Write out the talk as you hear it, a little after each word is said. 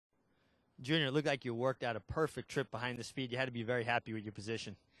Junior, it looked like you worked out a perfect trip behind the speed. You had to be very happy with your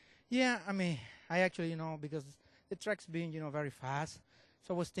position. Yeah, I mean, I actually, because the track's being, very fast.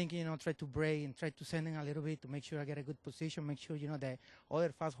 So I was thinking, try to brake and try to send in a little bit to make sure I get a good position, make sure, the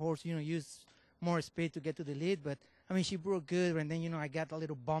other fast horse, use more speed to get to the lead. But, I mean, she broke good, and then, I got a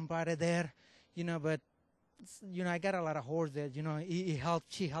little bump out of there, but, I got a lot of horse that,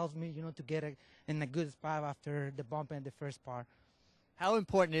 she helps me, to get in a good spot after the bump in the first part. How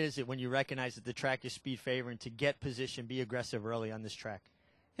important is it when you recognize that the track is speed favoring to get position, be aggressive early on this track?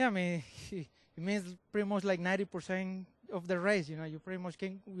 Yeah, I mean, it means pretty much like 90% of the race, you pretty much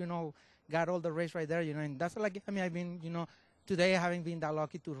can, got all the race right there, and that's like, I mean, I've been, today I haven't been that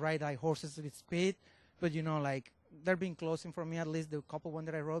lucky to ride like horses with speed, but, like, they're being closing for me, at least the couple one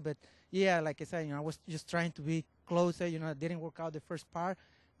that I rode, but yeah, like I said, I was just trying to be closer, it didn't work out the first part,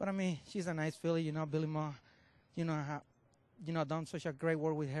 but I mean, she's a nice filly, Billy Ma, done such a great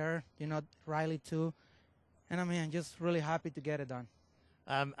work with her, Riley too, and I mean, I'm just really happy to get it done.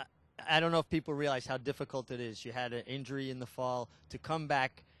 I don't know if people realize how difficult it is. You had an injury in the fall to come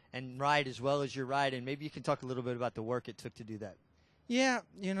back and ride as well as you're riding. Maybe you can talk a little bit about the work it took to do that. Yeah,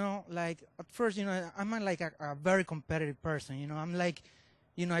 like at first, I'm like a very competitive person. I'm like,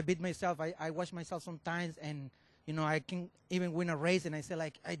 I beat myself. I watch myself sometimes, and I can even win a race, and I say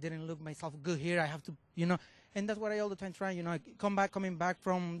like I didn't look myself good here. I have to, and that's what I all the time try. Coming back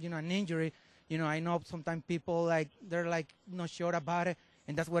from an injury. I know sometimes people like they're like not sure about it,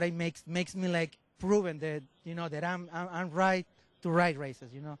 and that's what it makes me like proven that that I'm right to ride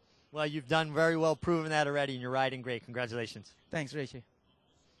races. Well, you've done very well proving that already, and you're riding great. Congratulations. Thanks, Richie.